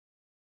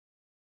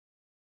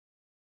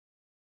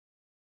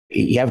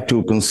you have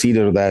to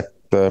consider that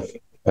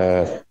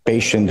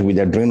patient with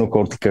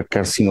adrenocortical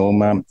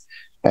carcinoma,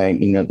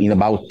 in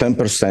about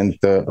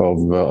 10%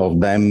 of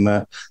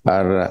them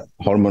are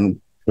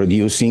hormone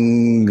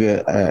producing,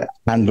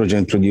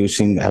 androgen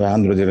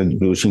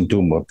producing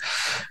tumor.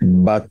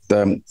 But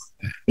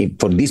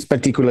for this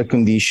particular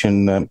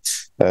condition,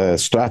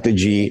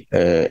 strategy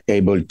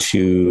able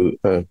to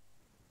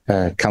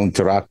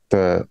counteract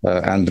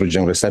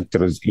androgen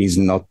receptors is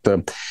not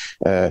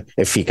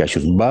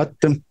efficacious. But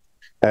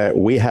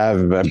we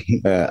have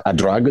a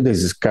drug that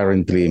is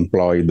currently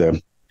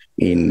employed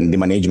in the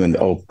management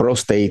of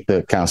prostate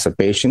cancer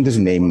patients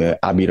named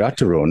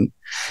abiraterone.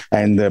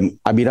 And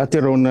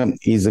abiraterone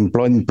is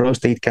employed in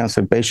prostate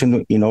cancer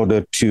patients in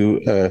order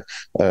to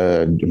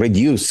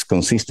reduce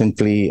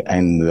consistently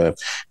and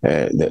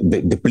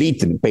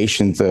deplete the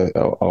patients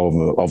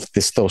of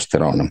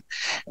testosterone.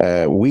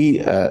 We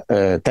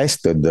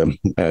tested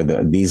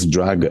this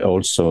drug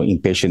also in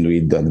patients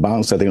with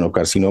advanced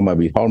adenocarcinoma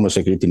with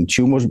hormone-secreting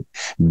tumors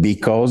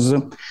because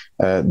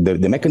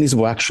the mechanism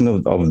of action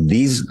of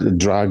this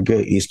drug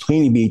is to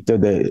inhibit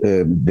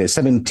the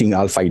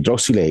 17-alpha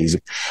hydroxylase,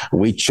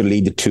 which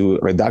lead to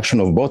reduction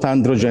of both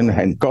androgen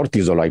and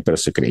cortisol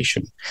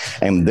hypersecretion.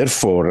 And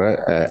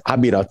therefore,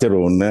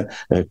 abiraterone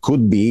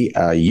could be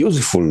a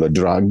useful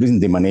drug in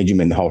the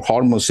management of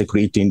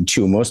hormone-secreting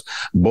tumors,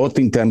 both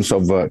in terms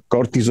of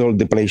cortisol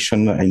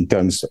depletion, in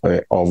terms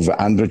of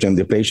androgen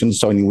depletion.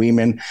 So in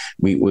women,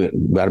 we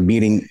are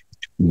beating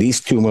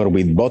this tumor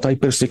with both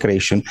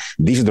hypersecretion.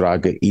 This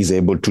drug is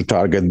able to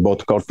target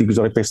both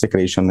cortisol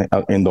hypersecretion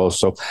and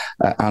also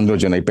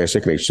androgen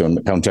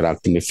hypersecretion,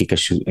 counteracting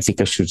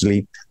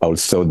efficaciously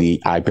also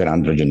the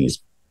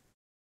hyperandrogenism.